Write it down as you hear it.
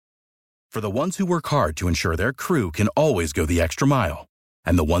For the ones who work hard to ensure their crew can always go the extra mile,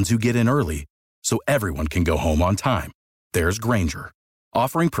 and the ones who get in early so everyone can go home on time, there's Grainger,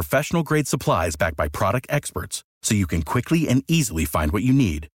 offering professional-grade supplies backed by product experts so you can quickly and easily find what you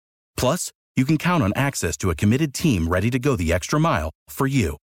need. Plus, you can count on access to a committed team ready to go the extra mile for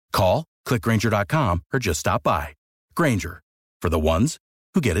you. Call, click Grainger.com, or just stop by. Grainger, for the ones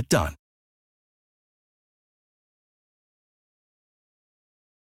who get it done.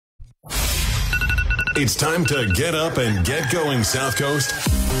 It's time to get up and get going, South Coast.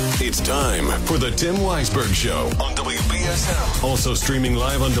 It's time for the Tim Weisberg Show on WBSM. Also streaming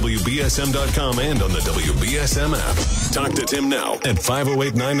live on WBSM.com and on the WBSM app. Talk to Tim now at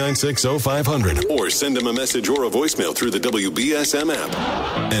 508-996-0500 or send him a message or a voicemail through the WBSM app.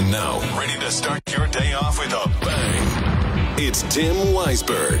 And now, ready to start your day off with a bang. It's Tim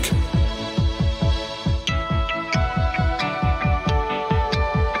Weisberg.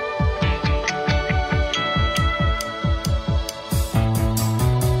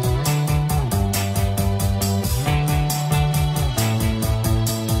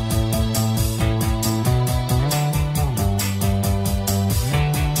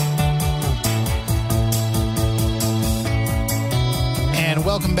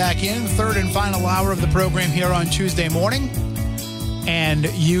 Welcome back in, third and final hour of the program here on Tuesday morning. And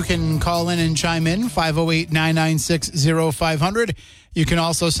you can call in and chime in, 508-996-0500. You can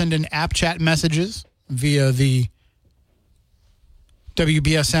also send in app chat messages via the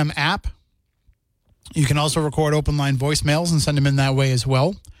WBSM app. You can also record open line voicemails and send them in that way as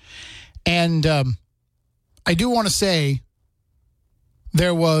well. And I do want to say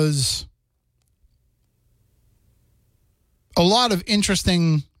there was a lot of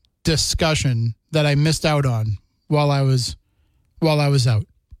interesting discussion that I missed out on while I was out.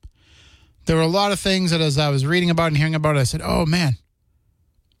 There were a lot of things that as I was reading about and hearing about it, I said, oh man,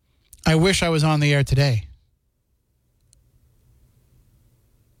 I wish I was on the air today.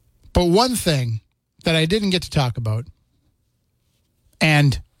 But one thing that I didn't get to talk about,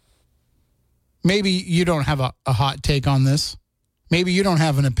 and maybe you don't have a hot take on this, maybe you don't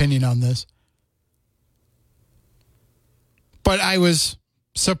have an opinion on this, but I was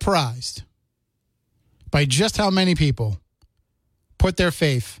surprised by just how many people put their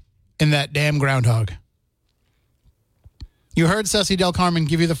faith in that damn groundhog. You heard Ceci Del Carmen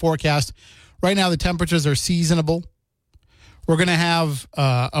give you the forecast. Right now, the temperatures are seasonable. We're going to have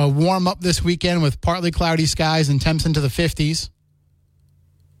a warm-up this weekend with partly cloudy skies and temps into the 50s.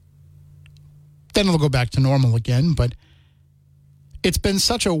 Then it'll go back to normal again, but it's been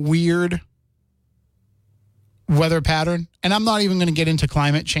such a weird weather pattern, and I'm not even going to get into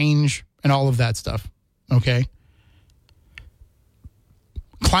climate change and all of that stuff, okay?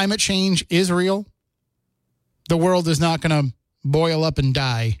 Climate change is real. The world is not going to boil up and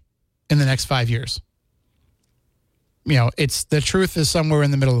die in the next 5 years. You know, it's the truth is somewhere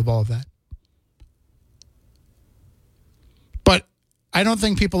in the middle of all of that. But I don't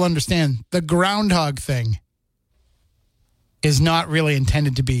think people understand the groundhog thing is not really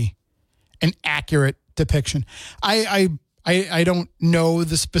intended to be an accurate depiction. I don't know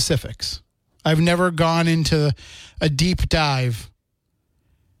the specifics. I've never gone into a deep dive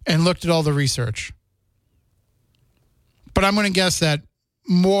and looked at all the research. But I'm going to guess that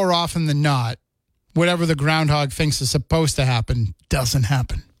more often than not, whatever the groundhog thinks is supposed to happen doesn't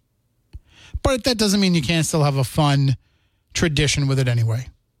happen. But that doesn't mean you can't still have a fun tradition with it anyway.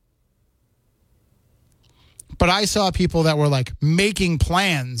 But I saw people that were like making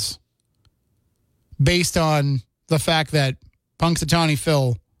plans based on the fact that Punxsutawney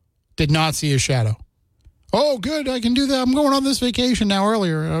Phil did not see a shadow. Oh, good, I can do that. I'm going on this vacation now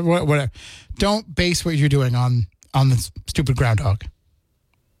earlier. Whatever. Don't base what you're doing on the stupid groundhog.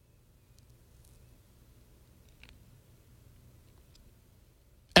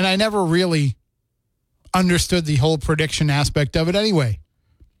 And I never really understood the whole prediction aspect of it anyway.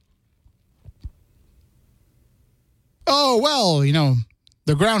 Oh, well, you know,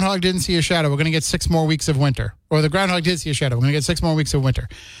 the groundhog didn't see a shadow. We're going to get 6 more weeks of winter. Or the groundhog did see a shadow. We're going to get 6 more weeks of winter.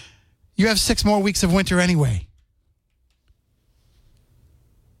 You have 6 more weeks of winter anyway.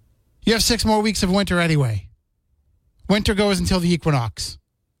 You have 6 more weeks of winter anyway. Winter goes until the equinox.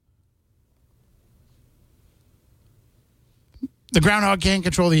 The groundhog can't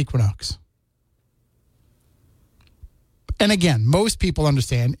control the equinox. And again, most people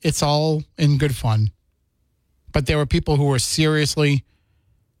understand it's all in good fun. But there were people who were seriously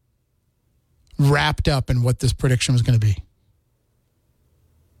wrapped up in what this prediction was going to be.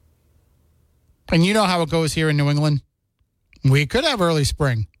 And you know how it goes here in New England. We could have early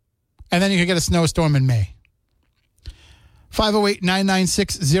spring. And then you could get a snowstorm in May.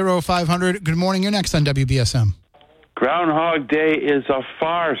 508-996-0500. Good morning. You're next on WBSM. Groundhog Day is a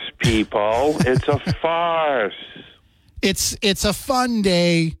farce, people. It's a farce. It's a fun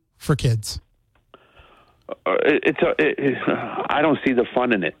day for kids. I don't see the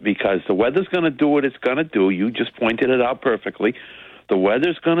fun in it because the weather's going to do what it's going to do. You just pointed it out perfectly. The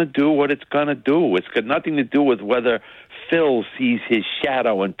weather's going to do what it's going to do. It's got nothing to do with whether Phil sees his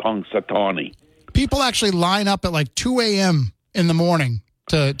shadow in Punxsutawney. People actually line up at like 2 a.m. in the morning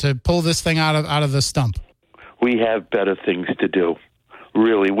to pull this thing out of the stump. We have better things to do.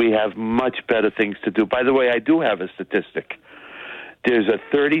 Really, we have much better things to do. By the way, I do have a statistic. There's a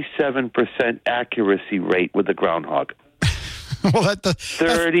 37% accuracy rate with the groundhog. Well,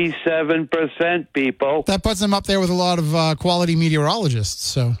 37%, people. That puts them up there with a lot of quality meteorologists.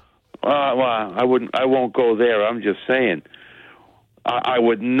 So, well, I won't go there. I'm just saying, I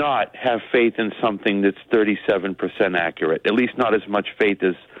would not have faith in something that's 37% accurate. At least not as much faith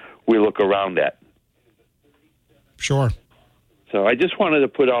as we look around at. Sure. So I just wanted to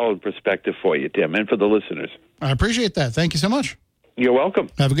put all in perspective for you, Tim, and for the listeners. I appreciate that. Thank you so much. You're welcome.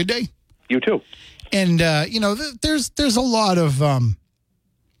 Have a good day. You too. And, there's a lot of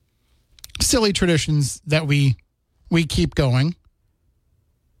silly traditions that we keep going.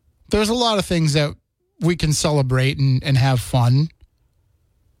 There's a lot of things that we can celebrate and have fun.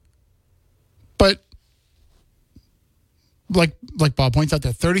 But like Bob points out,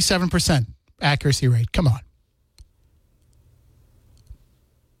 that 37% accuracy rate. Come on.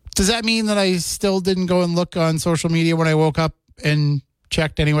 Does that mean that I still didn't go and look on social media when I woke up and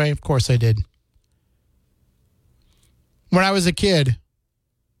checked anyway? Of course I did. When I was a kid,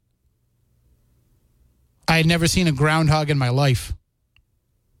 I had never seen a groundhog in my life.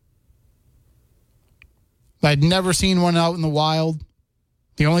 I'd never seen one out in the wild.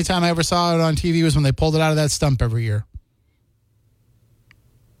 The only time I ever saw it on TV was when they pulled it out of that stump every year.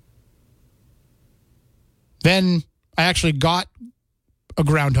 Then I actually got a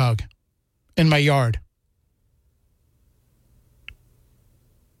groundhog in my yard.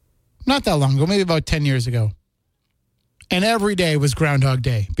 Not that long ago, maybe about 10 years ago. And every day was Groundhog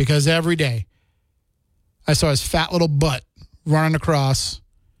Day because every day I saw his fat little butt running across,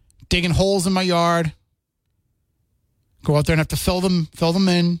 digging holes in my yard. Go out there and have to fill them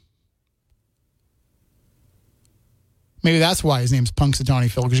in. Maybe that's why his name's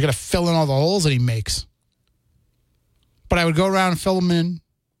Punxsutawney Phil, because you got to fill in all the holes that he makes. But I would go around and fill him in.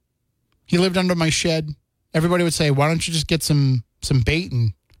 He lived under my shed. Everybody would say, why don't you just get some bait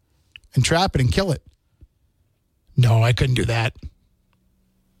and trap it and kill it? No, I couldn't do that.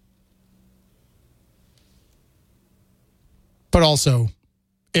 But also,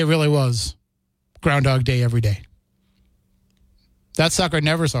 it really was Groundhog Day every day. That sucker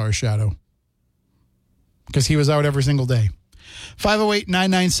never saw his shadow because he was out every single day.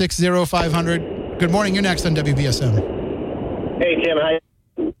 508-996-0500. Good morning. You're next on WBSM. Hey, Tim. Hi.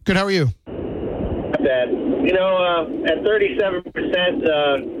 Good. How are you? Not bad. At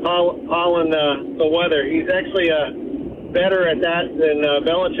 37%, hauling the weather, he's actually better at that than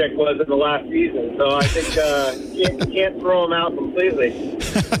Belichick was in the last season. So I think you can't throw him out completely.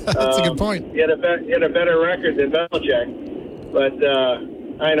 That's a good point. He had a better record than Belichick. But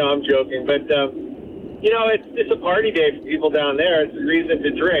I know I'm joking. But, it's a party day for people down there. It's a reason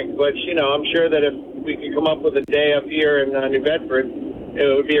to drink. But, I'm sure that if we could come up with a day up here in New Bedford, it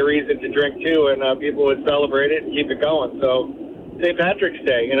would be a reason to drink too, and people would celebrate it and keep it going. So, St. Patrick's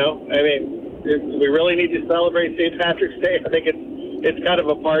Day, do we really need to celebrate St. Patrick's Day? I think it's kind of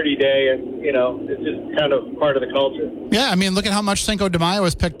a party day, and it's just kind of part of the culture. Yeah, look at how much Cinco de Mayo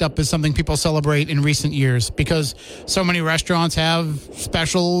has picked up as something people celebrate in recent years because so many restaurants have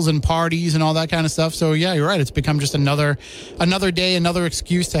specials and parties and all that kind of stuff. So yeah, you're right. It's become just another day, another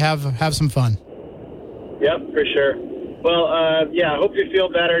excuse to have some fun. Yep, for sure. Well, I hope you feel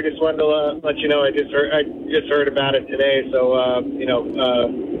better. Just wanted to let you know I just heard about it today. So,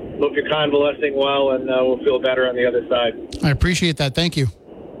 hope you're convalescing well, and we'll feel better on the other side. I appreciate that. Thank you.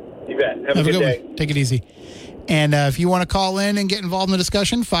 You bet. Have a good day. One. Take it easy. And if you want to call in and get involved in the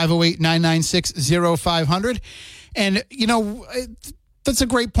discussion, 508-996-0500. And, that's a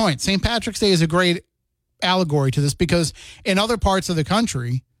great point. St. Patrick's Day is a great allegory to this because in other parts of the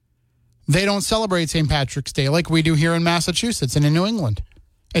country, they don't celebrate St. Patrick's Day like we do here in Massachusetts and in New England.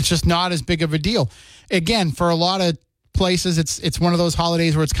 It's just not as big of a deal. Again, for a lot of places, it's one of those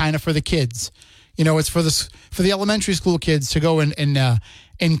holidays where it's kind of for the kids. It's for the elementary school kids to go and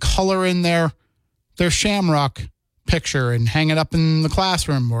color in their shamrock picture and hang it up in the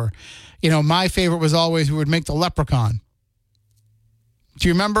classroom. Or, my favorite was always we would make the leprechaun. Do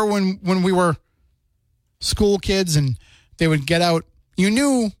you remember when we were school kids and they would get out. You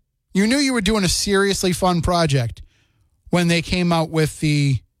knew you were doing a seriously fun project when they came out with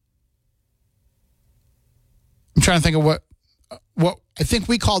the. I'm trying to think of what I think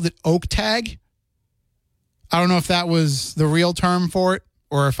we called it oak tag. I don't know if that was the real term for it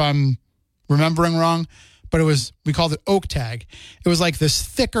or if I'm remembering wrong, but we called it oak tag. It was like this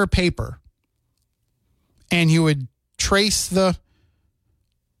thicker paper, and you would trace the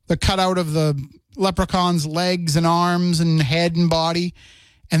cutout of the leprechaun's legs and arms and head and body,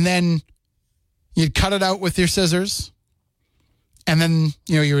 and then you'd cut it out with your scissors, and then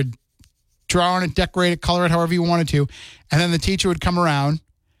you would draw on it, decorate it, color it however you wanted to, and then the teacher would come around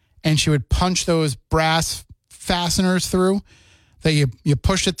and she would punch those brass fasteners through that you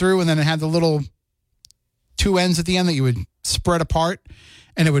pushed it through, and then it had the little two ends at the end that you would spread apart,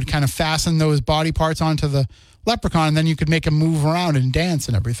 and it would kind of fasten those body parts onto the leprechaun, and then you could make him move around and dance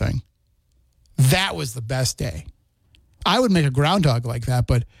and everything. That was the best day. I would make a groundhog like that,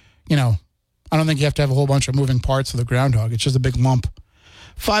 but, I don't think you have to have a whole bunch of moving parts for the groundhog. It's just a big lump.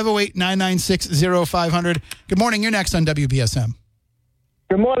 508-996-0500. Good morning. You're next on WBSM.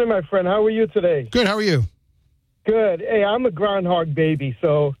 Good morning, my friend. How are you today? Good. How are you? Good. Hey, I'm a groundhog baby,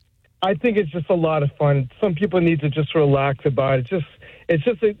 so I think it's just a lot of fun. Some people need to just relax about it. It's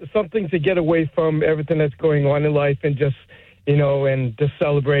just something to get away from everything that's going on in life and just, and just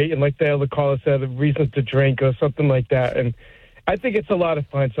celebrate. And like the other caller said, the reasons to drink or something like that. And I think it's a lot of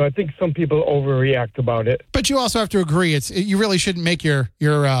fun. So I think some people overreact about it. But you also have to agree, you really shouldn't make your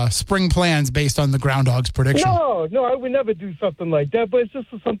spring plans based on the groundhog's prediction. No, I would never do something like that. But it's just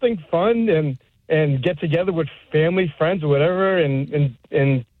something fun and get together with family, friends, or whatever, and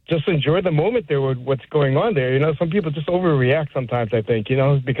just enjoy the moment there with what's going on there. Some people just overreact sometimes, I think,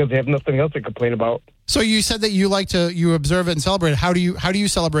 because they have nothing else to complain about. So you said that you observe it and celebrate it. How do you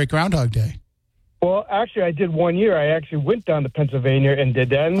celebrate Groundhog Day? Well, actually, I did one year. I actually went down to Pennsylvania and did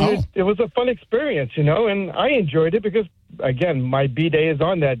that, and it was a fun experience, and I enjoyed it because, again, my B-Day is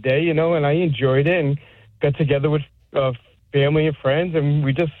on that day, and I enjoyed it and got together with family and friends, and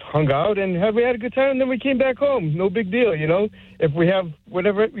we just hung out and we had a good time, and then we came back home. No big deal, If we have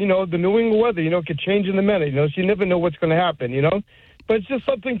whatever, the New England weather, could change in a minute, so you never know what's going to happen, But it's just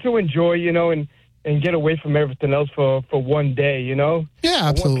something to enjoy, and get away from everything else for one day, Yeah,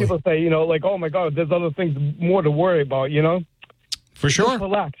 absolutely. When people say, like, oh, my God, there's other things more to worry about, For sure. Just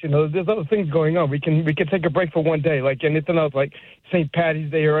relax, there's other things going on. We can take a break for one day, like anything else, like St. Patty's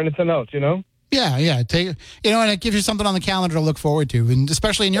Day or anything else, Yeah. And it gives you something on the calendar to look forward to, and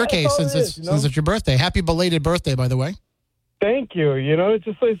especially in your case, since it's your birthday. Happy belated birthday, by the way. Thank you. It's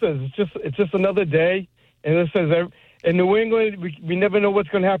just like it says. It's just another day, and it says in New England, we never know what's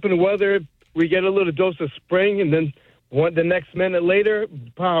going to happen to weather. We get a little dose of spring, and then the next minute later,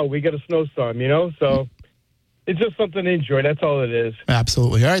 pow, we get a snowstorm. So it's just something to enjoy. That's all it is.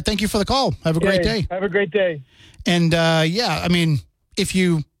 Absolutely. All right. Thank you for the call. Have a great day. Have a great day. And if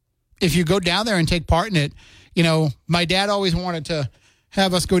you go down there and take part in it, my dad always wanted to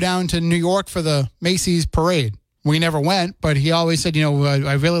have us go down to New York for the Macy's parade. We never went, but he always said,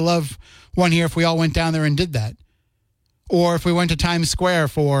 I really love one year if we all went down there and did that. Or if we went to Times Square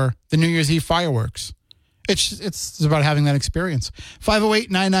for the New Year's Eve fireworks. It's about having that experience.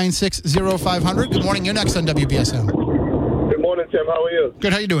 508-996-0500. Good morning. You're next on WBSM. Good morning, Tim. How are you?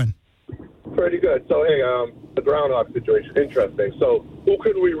 Good. How you doing? Pretty good. So, hey, the groundhog situation, interesting. So, who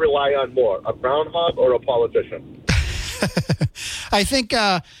could we rely on more, a groundhog or a politician? I think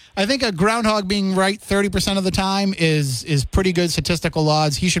a groundhog being right 30% of the time is pretty good statistical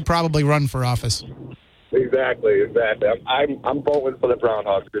odds. He should probably run for office. Exactly. I'm voting for the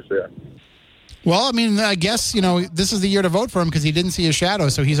groundhog this year. Well, I guess this is the year to vote for him because he didn't see his shadow,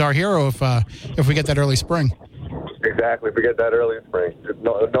 so he's our hero if we get that early spring. Exactly. If we get that early spring,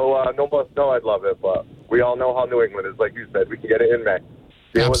 no more snow, I'd love it. But we all know how New England is. Like you said, we can get it in May.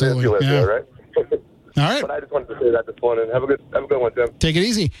 Absolutely. Live here, right? All right. But I just wanted to say that this morning. Have a good one, Tim. Take it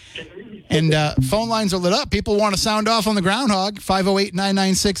easy. And phone lines are lit up. People want to sound off on the groundhog.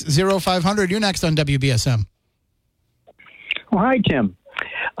 508-996-0500. You're next on WBSM. Well, hi, Tim.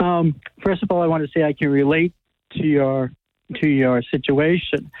 First of all, I want to say I can relate to your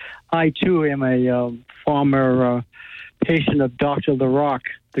situation. I too am a former patient of Dr. LaRock,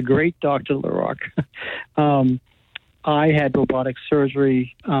 the great Dr. LaRock. I had robotic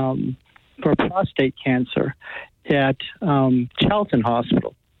surgery for prostate cancer at Charlton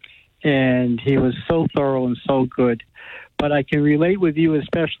Hospital, and he was so thorough and so good. But I can relate with you,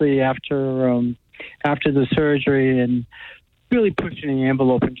 especially after the surgery and really pushing the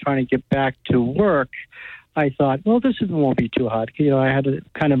envelope and trying to get back to work. I thought, well, this won't be too hard. I had to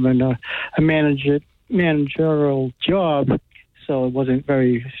kind of manage it managerial job, so it wasn't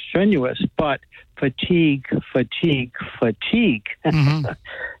very strenuous, but fatigue. Mm-hmm.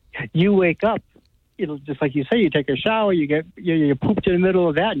 You wake up, just like you say, you take a shower, you pooped in the middle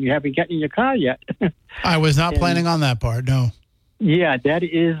of that, and you haven't gotten in your car yet. I was not planning on that part, no. Yeah, that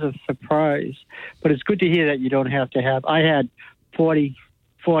is a surprise. But it's good to hear that you don't have to have. I had 40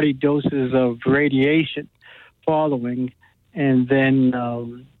 doses of radiation following, and then a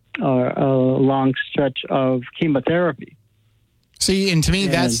long stretch of chemotherapy. See, and to me,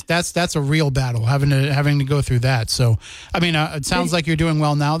 that's a real battle, having to go through that. So, I mean, it sounds like you're doing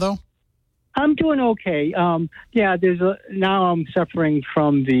well now, though. I'm doing okay. Now I'm suffering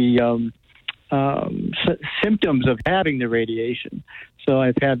from the symptoms of having the radiation. So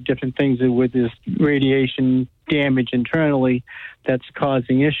I've had different things with this radiation damage internally that's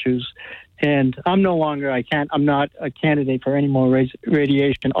causing issues. And I'm not a candidate for any more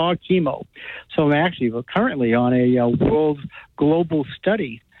radiation or chemo. So I'm actually currently on a world global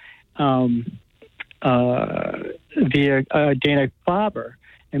study via Dana-Farber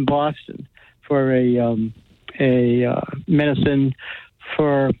in Boston for a medicine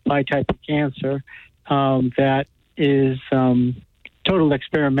for my type of cancer that is total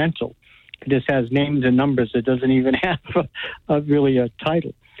experimental. It just has names and numbers. It doesn't even have really a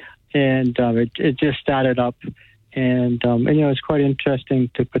title. And it just started up, and it's quite interesting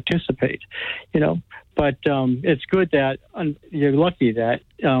to participate, But it's good that you're lucky that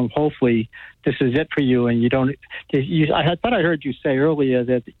hopefully this is it for you, and you don't. I thought I heard you say earlier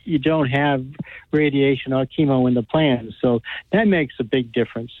that you don't have radiation or chemo in the plan, so that makes a big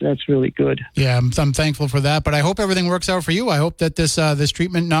difference. That's really good. Yeah, I'm thankful for that, but I hope everything works out for you. I hope that this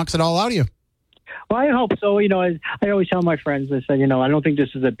treatment knocks it all out of you. Well, I hope so. I always tell my friends, I say, I don't think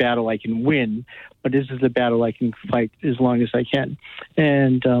this is a battle I can win, but this is a battle I can fight as long as I can.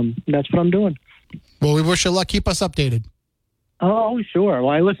 And that's what I'm doing. Well, we wish you luck. Keep us updated. Oh, sure. Well,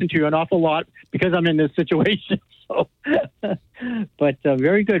 I listen to you an awful lot because I'm in this situation. So, but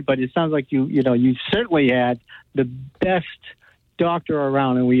very good. But it sounds like you certainly had the best doctor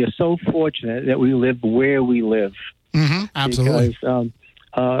around, and we are so fortunate that we live where we live. Mm-hmm. Absolutely. Because,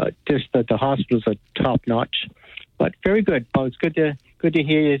 just that the hospitals are top notch, but very good. Well, it's good to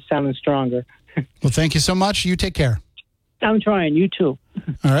hear you sounding stronger. Well, thank you so much. You take care. I'm trying. You too.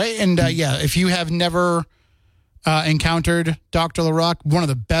 All right, and if you have never encountered Dr. LaRock, one of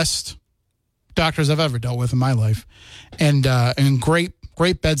the best doctors I've ever dealt with in my life, and great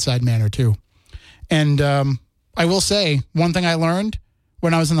bedside manner too. And I will say one thing I learned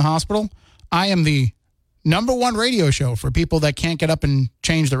when I was in the hospital: I am the number one radio show for people that can't get up and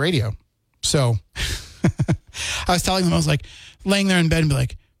change the radio. So I was telling them, I was like laying there in bed and be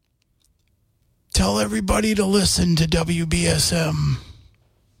like, tell everybody to listen to WBSM.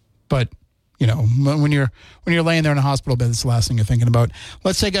 But, when you're laying there in a hospital bed, it's the last thing you're thinking about.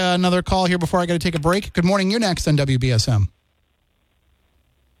 Let's take another call here before I got to take a break. Good morning. You're next on WBSM.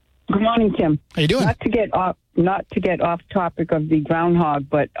 Good morning, Tim. How you doing? Not to get off topic of the groundhog,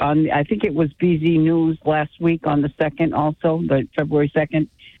 but I think it was BZ News last week on the 2nd, also the February 2nd.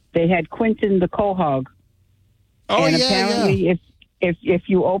 They had Quentin the quahog. Oh, and yeah. Apparently, if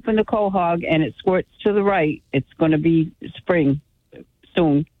you open the quahog and it squirts to the right, it's going to be spring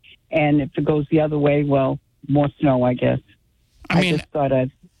soon, and if it goes the other way, well, more snow, I guess. I just thought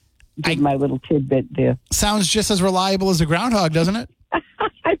I'd give my little tidbit there. Sounds just as reliable as a groundhog, doesn't it?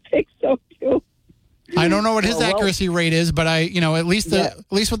 I think so too. I don't know what his accuracy rate is, but at least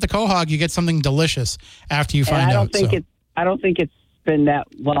with the quahog, you get something delicious after you find out. I don't think it's been that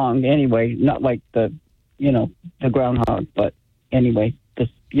long anyway. Not like the groundhog, but anyway,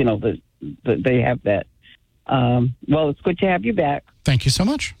 they have that. Well, it's good to have you back. Thank you so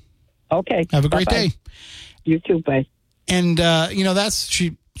much. Okay. Have a great day. You too. Bye. And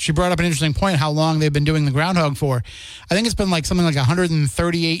she brought up an interesting point, how long they've been doing the groundhog for. I think it's been something like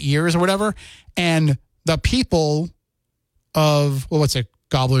 138 years or whatever. And the people of,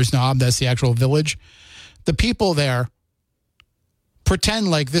 Gobbler's Knob, that's the actual village. The people there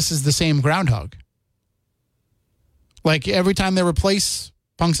pretend like this is the same groundhog. Like every time they replace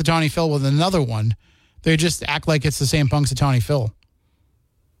Punxsutawney Phil with another one, they just act like it's the same Punxsutawney Phil.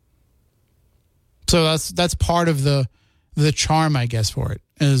 So that's part of the charm, I guess, for it,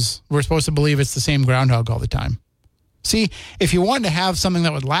 is we're supposed to believe it's the same groundhog all the time. See, if you wanted to have something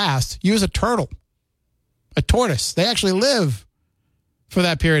that would last, use a turtle, a tortoise. They actually live for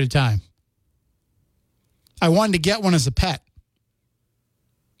that period of time. I wanted to get one as a pet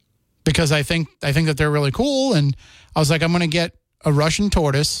because I think that they're really cool, and I was like, I'm going to get a Russian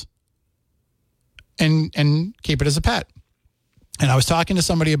tortoise and keep it as a pet. And I was talking to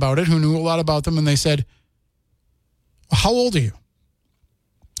somebody about it who knew a lot about them, and they said, well, how old are you?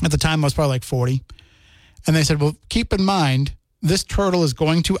 At the time, I was probably like 40. And they said, well, keep in mind, this turtle is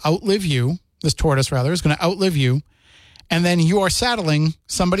going to outlive you. This tortoise, rather, is going to outlive you. And then you are saddling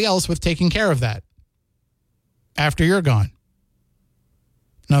somebody else with taking care of that after you're gone.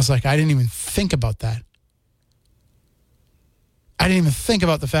 And I was like, I didn't even think about that. I didn't even think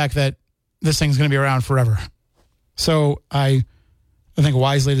about the fact that this thing's going to be around forever. So I think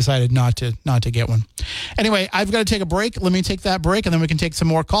wisely decided not to get one. Anyway, I've got to take a break. Let me take that break, and then we can take some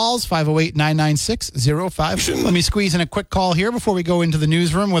more calls, 508-996-05. Let me squeeze in a quick call here before we go into the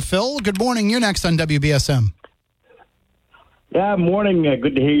newsroom with Phil. Good morning. You're next on WBSM. Yeah, morning.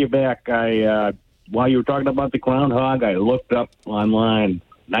 Good to hear you back. While you were talking about the groundhog, I looked up online.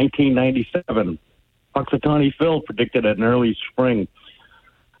 1997, Puxatawny Phil predicted an early spring.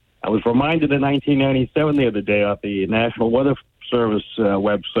 I was reminded in 1997 the other day off the National Weather Service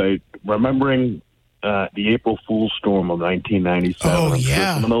website, remembering the April Fool's storm of 1997. Oh, I'm sure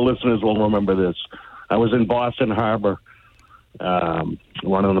yeah. some of the listeners will remember this. I was in Boston Harbor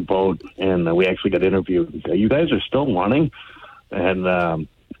running a boat, and we actually got interviewed. You guys are still running? And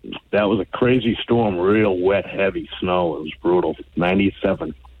that was a crazy storm, real wet, heavy snow. It was brutal.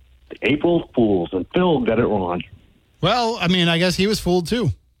 97. April Fools, and Phil got it wrong. Well, I mean, I guess he was fooled too.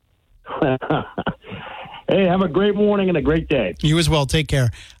 Hey, have a great morning and a great day. You as well. Take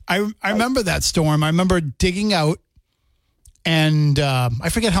care. I remember that storm. I remember digging out, and I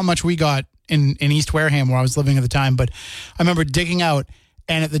forget how much we got in East Wareham where I was living at the time, but I remember digging out,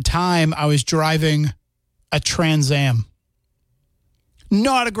 and at the time I was driving a Trans Am.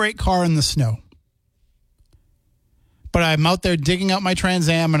 Not a great car in the snow. But I'm out there digging out my Trans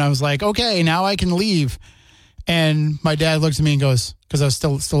Am, and I was like, okay, now I can leave. And my dad looks at me and goes, because I was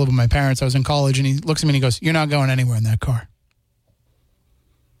still living with my parents, I was in college, and he looks at me and he goes, you're not going anywhere in that car.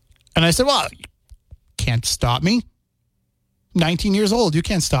 And I said, well, you can't stop me. 19 years old, you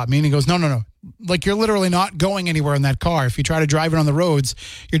can't stop me. And he goes, no. Like, you're literally not going anywhere in that car. If you try to drive it on the roads,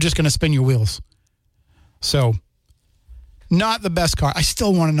 you're just going to spin your wheels. So, not the best car. I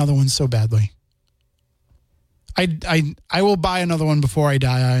still want another one so badly. I will buy another one before I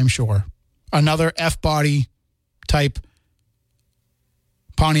die, I am sure. Another F-body type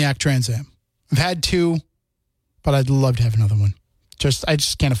Pontiac Trans Am. I've had two, but I'd love to have another one. I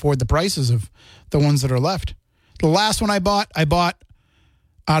just can't afford the prices of the ones that are left. The last one I bought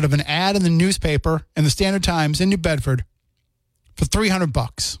out of an ad in the newspaper in the Standard Times in New Bedford for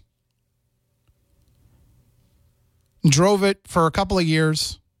 $300. Drove it for a couple of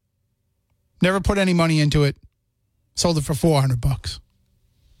years. Never put any money into it. Sold it for $400.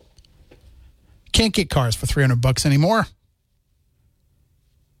 Can't get cars for $300 anymore.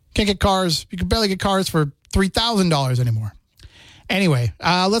 Can't get cars. You can barely get cars for $3,000 anymore. Anyway,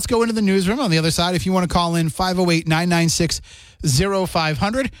 let's go into the newsroom on the other side. If you want to call in,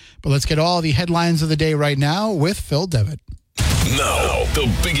 508-996-0500. But let's get all the headlines of the day right now with Phil Devitt. Now,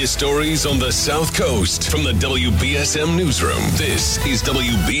 the biggest stories on the South Coast from the WBSM Newsroom. This is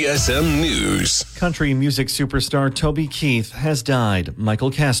WBSM News. Country music superstar Toby Keith has died.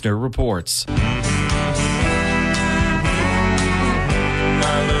 Michael Kastner reports.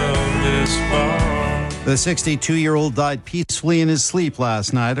 The 62-year-old died peacefully in his sleep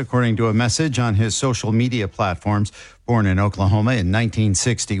last night, according to a message on his social media platforms. Born in Oklahoma in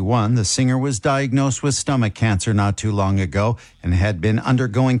 1961, the singer was diagnosed with stomach cancer not too long ago and had been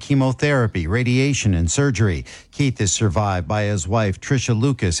undergoing chemotherapy, radiation, and surgery. Keith is survived by his wife, Tricia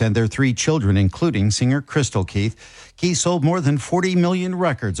Lucas, and their 3 children, including singer Crystal Keith. Keith sold more than 40 million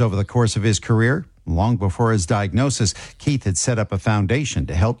records over the course of his career. Long before his diagnosis, Keith had set up a foundation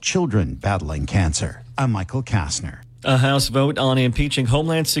to help children battling cancer. I'm Michael Kastner. A House vote on impeaching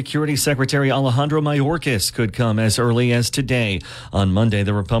Homeland Security Secretary Alejandro Mayorkas could come as early as today. On Monday,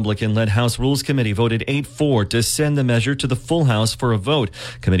 the Republican-led House Rules Committee voted 8-4 to send the measure to the full House for a vote.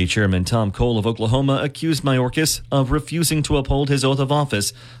 Committee Chairman Tom Cole of Oklahoma accused Mayorkas of refusing to uphold his oath of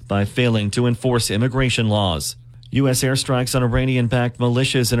office by failing to enforce immigration laws. U.S. airstrikes on Iranian-backed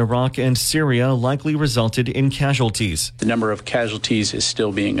militias in Iraq and Syria likely resulted in casualties. The number of casualties is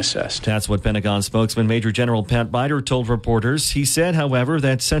still being assessed. That's what Pentagon spokesman Major General Pat Ryder told reporters. He said, however,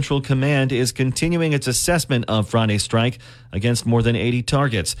 that Central Command is continuing its assessment of Friday's strike against more than 80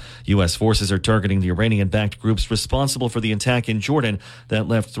 targets. U.S. forces are targeting the Iranian-backed groups responsible for the attack in Jordan that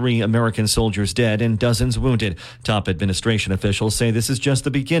left 3 American soldiers dead and dozens wounded. Top administration officials say this is just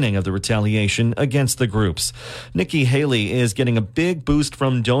the beginning of the retaliation against the groups. Nikki Haley is getting a big boost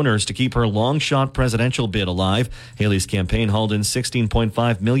from donors to keep her long-shot presidential bid alive. Haley's campaign hauled in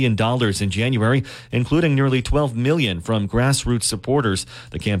 $16.5 million in January, including nearly $12 million from grassroots supporters.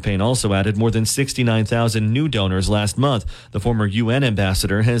 The campaign also added more than 69,000 new donors last month. The former UN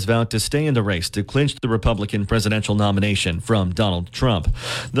ambassador has vowed to stay in the race to clinch the Republican presidential nomination from Donald Trump.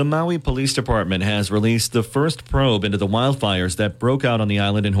 The Maui Police Department has released the first probe into the wildfires that broke out on the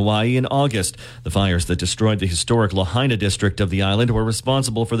island in Hawaii in August. The fires that destroyed the historic Lahaina district of the island were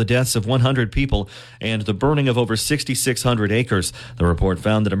responsible for the deaths of 100 people and the burning of over 6,600 acres. The report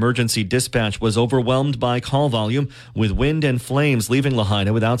found that emergency dispatch was overwhelmed by call volume, with wind and flames leaving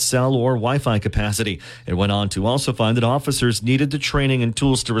Lahaina without cell or Wi-Fi capacity. It went on to also find that officers needed the training and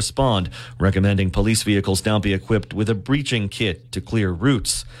tools to respond, recommending police vehicles now be equipped with a breaching kit to clear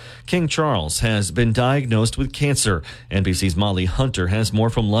routes. King Charles has been diagnosed with cancer. NBC's Molly Hunter has more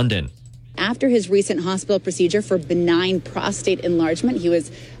from London. After his recent hospital procedure for benign prostate enlargement, he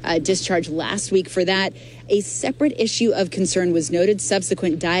was discharged last week for that. A separate issue of concern was noted.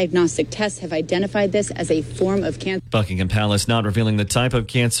 Subsequent diagnostic tests have identified this as a form of cancer. Buckingham Palace not revealing the type of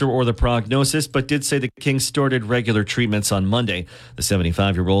cancer or the prognosis, but did say the king started regular treatments on Monday. The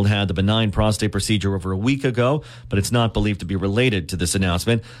 75-year-old had the benign prostate procedure over a week ago, but it's not believed to be related to this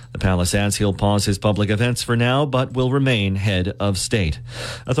announcement. The palace adds he'll pause his public events for now, but will remain head of state.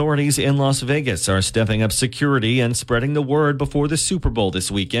 Authorities in Las Vegas are stepping up security and spreading the word before the Super Bowl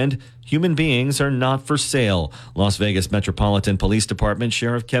this weekend. Human beings are not for sale. Las Vegas Metropolitan Police Department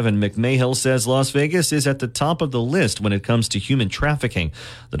Sheriff Kevin McMahill says Las Vegas is at the top of the list when it comes to human trafficking.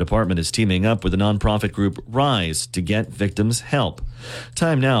 The department is teaming up with the nonprofit group Rise to get victims help.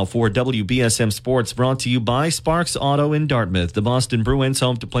 Time now for WBSM Sports, brought to you by Sparks Auto in Dartmouth. The Boston Bruins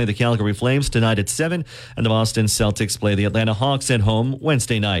home to play the Calgary Flames tonight at 7, and the Boston Celtics play the Atlanta Hawks at home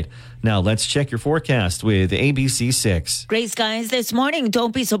Wednesday night. Now let's check your forecast with ABC 6. Gray skies this morning.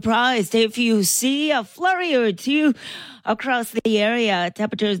 Don't be surprised if you see a flurry or two across the area.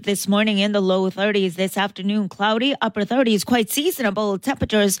 Temperatures this morning in the low 30s. This afternoon, cloudy, upper 30s, quite seasonable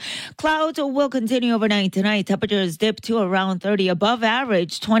temperatures. Clouds will continue overnight tonight. Temperatures dip to around 30, above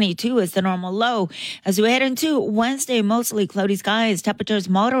average. 22 is the normal low. As we head into Wednesday, mostly cloudy skies. Temperatures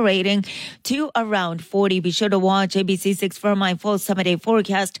moderating to around 40. Be sure to watch ABC 6 for my full summer day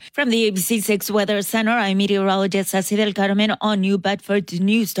forecast. From the ABC 6 Weather Center, I'm meteorologist Ceci del Carmen on New Bedford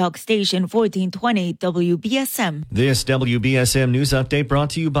News Talk Station 1420 WBSM. This WBSM News Update brought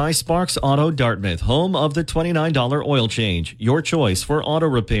to you by Sparks Auto Dartmouth, home of the $29 oil change. Your choice for auto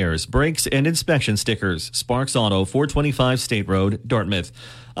repairs, brakes, and inspection stickers. Sparks Auto, 425 State Road, Dartmouth.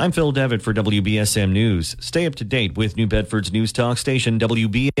 I'm Phil Devitt for WBSM News. Stay up to date with New Bedford's news talk station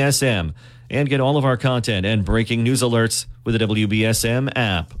WBSM and get all of our content and breaking news alerts with the WBSM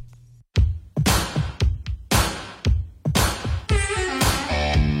app.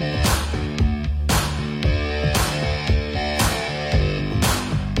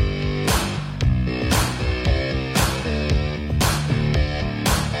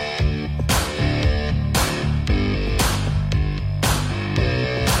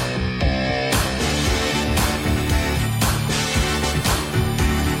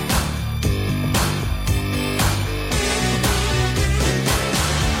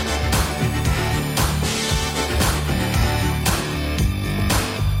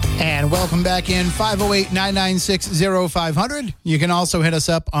 Welcome back in, 508-996-0500. You can also hit us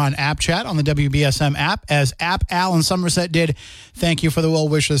up on App Chat on the WBSM app, as App Al in Somerset did. Thank you for the well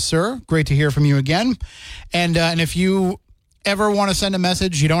wishes, sir. Great to hear from you again. And if you ever want to send a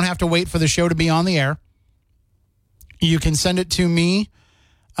message, you don't have to wait for the show to be on the air. You can send it to me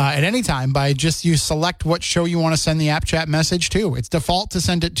at any time by you select what show you want to send the App Chat message to. It's default to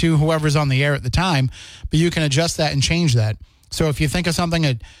send it to whoever's on the air at the time, but you can adjust that and change that. So if you think of something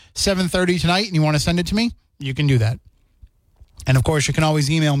at 7:30 tonight and you want to send it to me, you can do that. And, of course, you can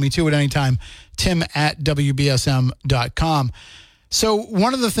always email me, too, at any time, tim@wbsm.com. So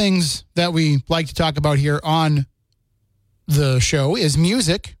one of the things that we like to talk about here on the show is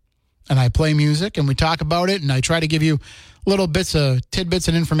music. And I play music, and we talk about it, and I try to give you little tidbits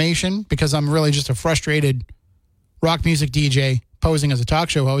of information because I'm really just a frustrated rock music DJ posing as a talk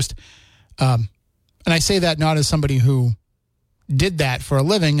show host. And I say that not as somebody who did that for a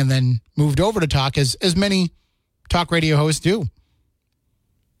living and then moved over to talk, as many talk radio hosts do.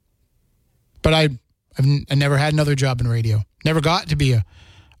 But I never had another job in radio. Never got to be a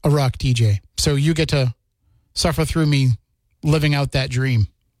rock DJ. So you get to suffer through me living out that dream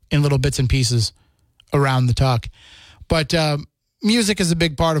in little bits and pieces around the talk. But music is a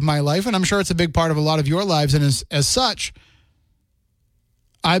big part of my life, and I'm sure it's a big part of a lot of your lives. And as such,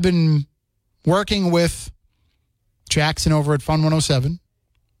 I've been working with Jackson over at Fun 107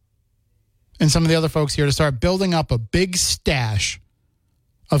 and some of the other folks here to start building up a big stash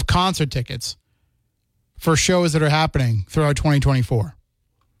of concert tickets for shows that are happening throughout 2024.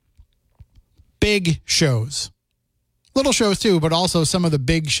 Big shows. Little shows too, but also some of the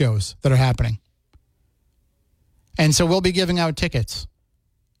big shows that are happening. And so we'll be giving out tickets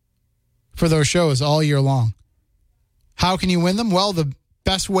for those shows all year long. How can you win them? Well, the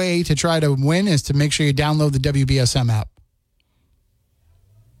best way to try to win is to make sure you download the WBSM app.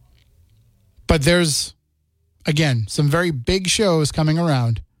 But there's, again, some very big shows coming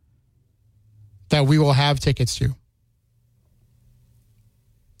around that we will have tickets to.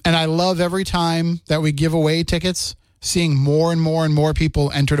 And I love every time that we give away tickets, seeing more and more and more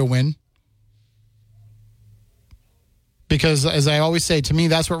people enter to win. Because, as I always say, to me,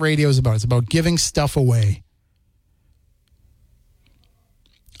 that's what radio is about. It's about giving stuff away.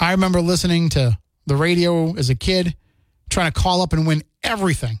 I remember listening to the radio as a kid, trying to call up and win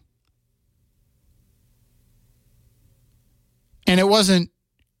everything. And it wasn't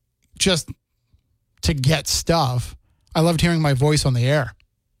just to get stuff. I loved hearing my voice on the air.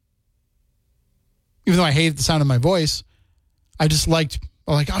 Even though I hated the sound of my voice, I just liked,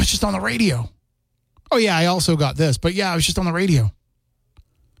 I was just on the radio. Oh, yeah, I also got this. But, yeah, I was just on the radio.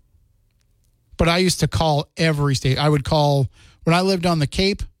 But I used to call every state. I would call, when I lived on the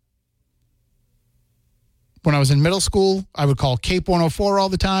Cape, when I was in middle school, I would call Cape 104 all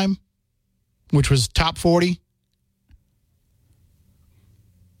the time, which was top 40.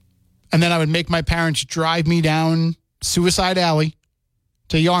 And then I would make my parents drive me down Suicide Alley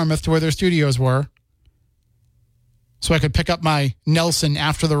to Yarmouth to where their studios were so I could pick up my Nelson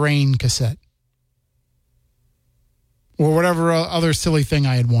After the Rain cassette. Or whatever other silly thing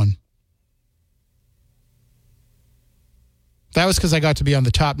I had won. That was because I got to be on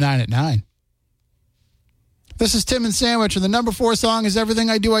the top 9 at 9. This is Tim and Sandwich, and the number 4 song is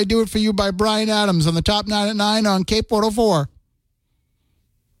Everything I Do It For You by Bryan Adams on the top 9 at 9 on Cape 104.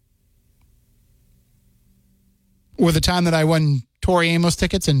 Or the time that I won Tori Amos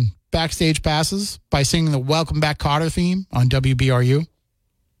tickets and backstage passes by singing the Welcome Back Kotter theme on WBRU.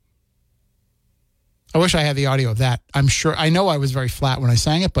 I wish I had the audio of that. I know I was very flat when I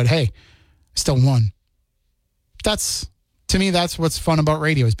sang it, but hey, I still won. To me, that's what's fun about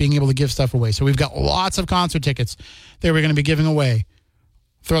radio, is being able to give stuff away. So we've got lots of concert tickets that we're going to be giving away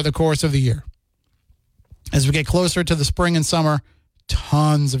throughout the course of the year. As we get closer to the spring and summer,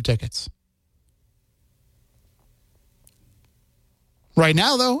 tons of tickets. Right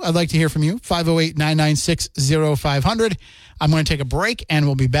now, though, I'd like to hear from you, 508-996-0500. I'm going to take a break, and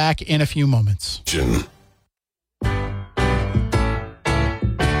we'll be back in a few moments.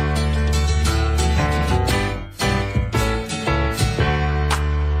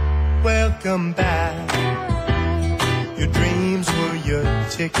 Welcome back. Your dreams were your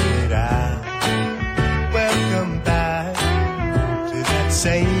ticket out. Welcome back to that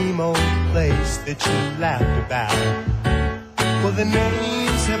same old place that you laughed about. Well, the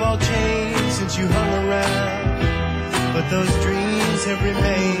names have all changed since you hung around, but those dreams have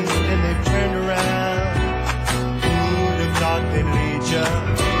remained and they've turned around. Who'd have thought they'd lead you?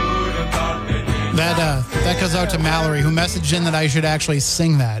 That goes out to Mallory, who messaged in that I should actually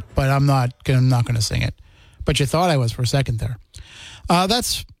sing that, but I'm not going to sing it. But you thought I was for a second there.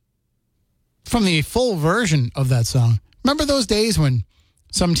 That's from the full version of that song. Remember those days when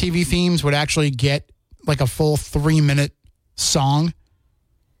some TV themes would actually get like a full 3-minute song?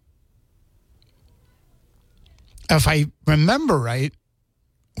 If I remember right,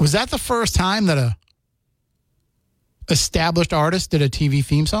 was that the first time that a established artist did a TV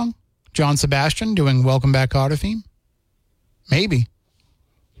theme song? John Sebastian doing Welcome Back Kotter theme? Maybe.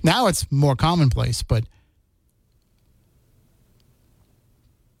 Now it's more commonplace, but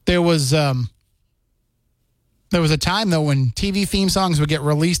there was a time, though, when TV theme songs would get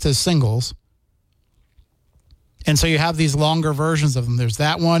released as singles. And so you have these longer versions of them. There's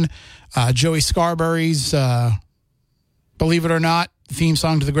that one, Joey Scarberry's Believe It or Not, theme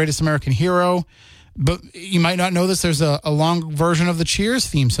song to The Greatest American Hero. But you might not know this, there's a long version of the Cheers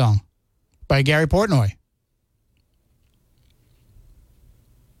theme song by Gary Portnoy.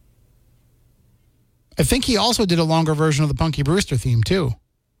 I think he also did a longer version of the Punky Brewster theme, too.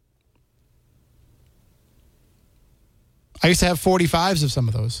 I used to have 45s of some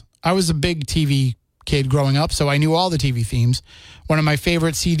of those. I was a big TV kid growing up, so I knew all the TV themes. One of my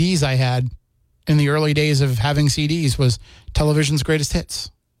favorite CDs I had in the early days of having CDs was Television's Greatest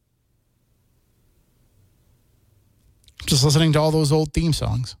Hits. Just listening to all those old theme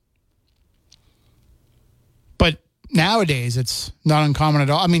songs. But nowadays, it's not uncommon at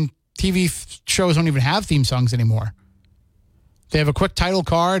all. I mean, TV shows don't even have theme songs anymore. They have a quick title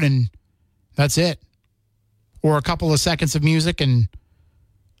card, and that's it. Or a couple of seconds of music, and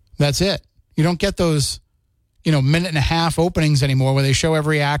that's it. You don't get those, minute and a half openings anymore where they show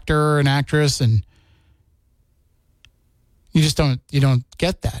every actor and actress, and you don't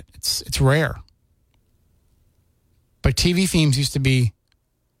get that. It's rare. But TV themes used to be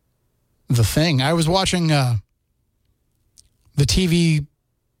the thing. I was watching the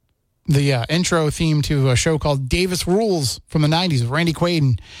intro theme to a show called Davis Rules from the 90s with Randy Quaid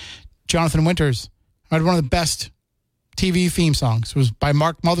and Jonathan Winters. I had one of the best TV theme songs. It was by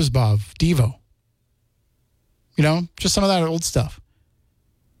Mark Mothersbaugh of Devo. Just some of that old stuff.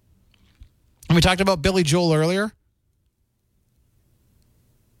 And we talked about Billy Joel earlier.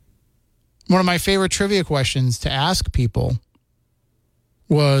 One of my favorite trivia questions to ask people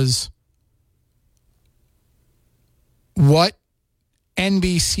was, what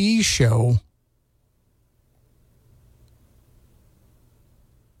NBC show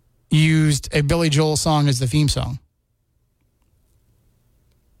used a Billy Joel song as the theme song?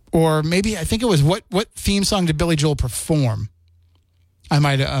 Or maybe, I think it was, what theme song did Billy Joel perform? I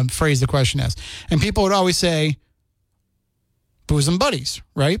might phrase the question as. And people would always say, Bosom Buddies,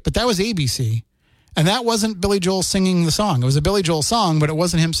 right? But that was ABC. And that wasn't Billy Joel singing the song. It was a Billy Joel song, but it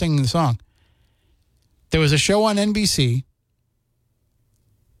wasn't him singing the song. There was a show on NBC,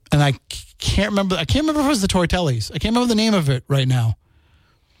 and I can't remember if it was the Tortellis. I can't remember the name of it right now.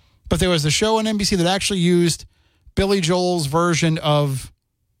 But there was a show on NBC that actually used Billy Joel's version of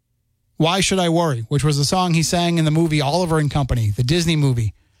Why Should I Worry, which was the song he sang in the movie Oliver and Company, the Disney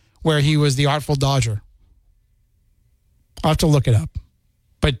movie, where he was the Artful Dodger. I'll have to look it up.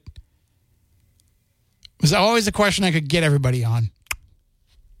 But it was always a question I could get everybody on.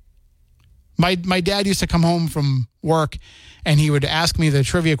 My dad used to come home from work, and he would ask me the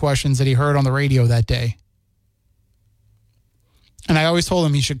trivia questions that he heard on the radio that day. And I always told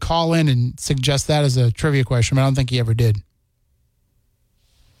him he should call in and suggest that as a trivia question, but I don't think he ever did.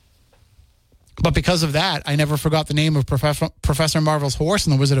 But because of that, I never forgot the name of Professor Marvel's horse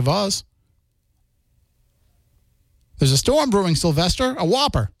in The Wizard of Oz. There's a storm brewing, Sylvester, a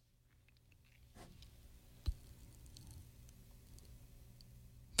whopper.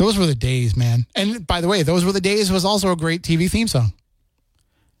 Those were the days, man. And by the way, Those Were the Days was also a great TV theme song.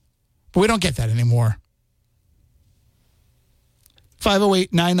 But we don't get that anymore.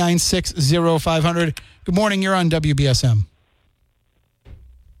 508-996-0500. Good morning. You're on WBSM.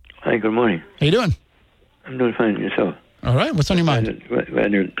 Hi, good morning. How you doing? I'm doing fine. Yourself? All right. What's on your mind?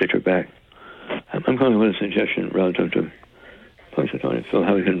 Glad to get your back. I'm calling with a suggestion relative to Punxsutawney Phil,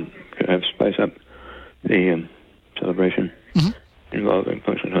 how we can perhaps spice up the celebration involving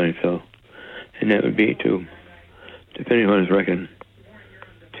Punxsutawney Phil. And that would be to, depending on his record,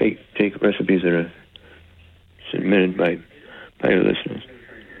 take recipes that are submitted by your listeners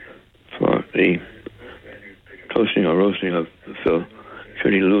for the toasting or roasting of Phil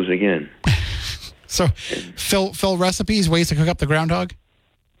should he lose again. So, Phil recipes, ways to cook up the groundhog?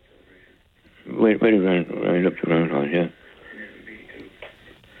 Wait to round up the groundhog, yeah.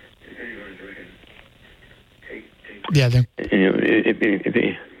 Yeah. And,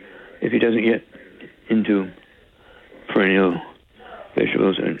 if he doesn't get into perennial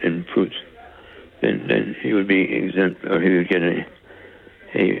vegetables and fruits, then he would be exempt, or he would get a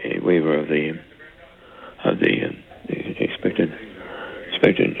waiver of the expected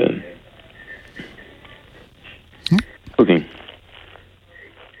cooking.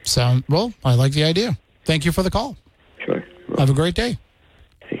 Well, I like the idea. Thank you for the call. Sure. Have a great day.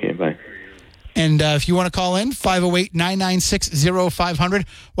 Take care. Bye. And if you want to call in, 508-996-0500.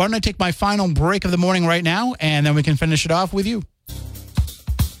 Why don't I take my final break of the morning right now, and then we can finish it off with you.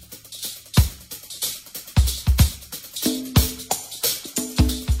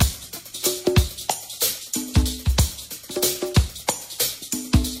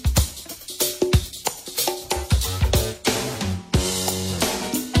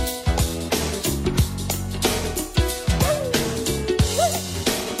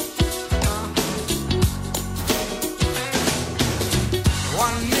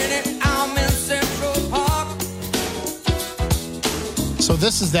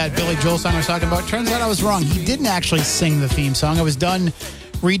 This is that Billy Joel song I was talking about. Turns out I was wrong. He didn't actually sing the theme song. It was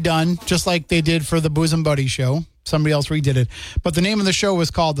redone, just like they did for the Bosom Buddy show. Somebody else redid it. But the name of the show was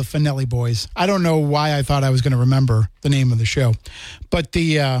called The Finelli Boys. I don't know why I thought I was going to remember the name of the show. But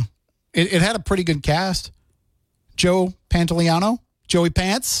it had a pretty good cast. Joe Pantoliano, Joey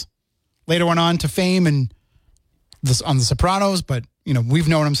Pants, later went on to fame and on The Sopranos, but we've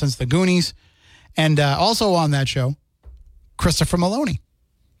known him since The Goonies. And also on that show, Christopher Maloney.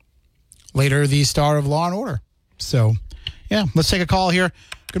 Later, the star of Law & Order. So, Yeah, let's take a call here.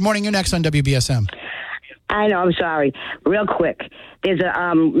 Good morning. You're next on WBSM. I know, I'm sorry. Real quick. There's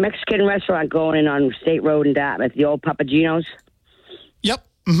a Mexican restaurant going in on State Road in Dartmouth, the old Papagino's. Yep.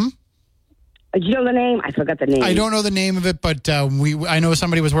 Mm-hmm. Do you know the name? I forgot the name. I don't know the name of it, but I know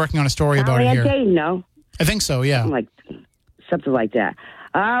somebody was working on a story about it here. No? I think so, yeah. Something like that.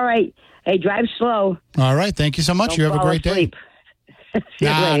 All right. Hey, drive slow. All right. Thank you so much. Don't you have a fall great asleep. day.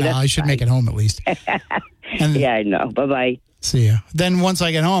 Nah, I should make it home at least. Yeah, I know. Bye-bye. See ya. Then once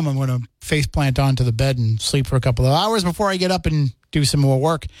I get home, I'm going to face plant onto the bed and sleep for a couple of hours before I get up and do some more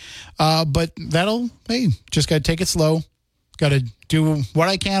work. But just got to take it slow. Got to do what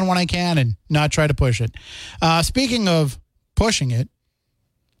I can when I can and not try to push it. Speaking of pushing it,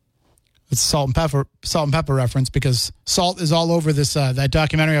 it's salt and pepper reference because salt is all over this that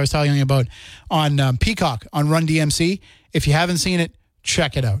documentary I was telling you about on Peacock on Run DMC. If you haven't seen it,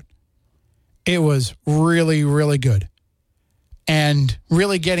 check it out. It was really, really good. And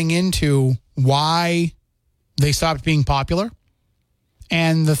really getting into why they stopped being popular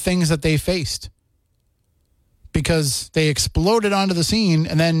and the things that they faced. Because they exploded onto the scene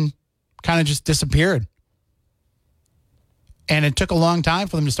and then kind of just disappeared. And it took a long time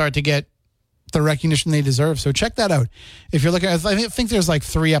for them to start to get the recognition they deserve. So check that out. If you're looking, I think there's like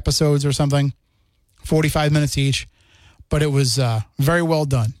 3 episodes or something, 45 minutes each. But it was very well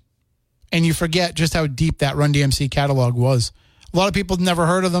done. And you forget just how deep that Run DMC catalog was. A lot of people never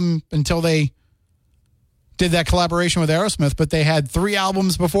heard of them until they did that collaboration with Aerosmith, but they had 3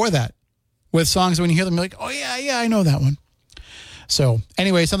 albums before that with songs when you hear them, you're like, oh, yeah, I know that one. So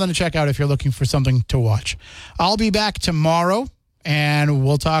anyway, something to check out if you're looking for something to watch. I'll be back tomorrow, and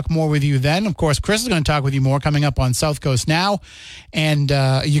we'll talk more with you then. Of course, Chris is going to talk with you more coming up on South Coast Now, and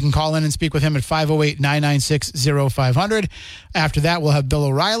you can call in and speak with him at 508-996-0500. After that, we'll have Bill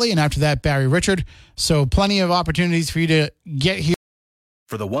O'Reilly, and after that, Barry Richard. So plenty of opportunities for you to get here.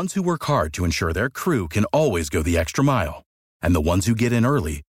 For the ones who work hard to ensure their crew can always go the extra mile, and the ones who get in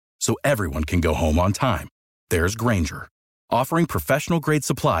early so everyone can go home on time, there's Grainger, offering professional-grade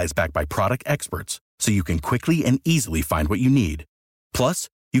supplies backed by product experts so you can quickly and easily find what you need. Plus,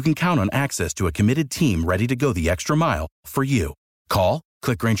 you can count on access to a committed team ready to go the extra mile for you. Call,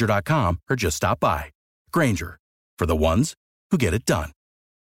 click Grainger.com, or just stop by. Grainger, for the ones who get it done.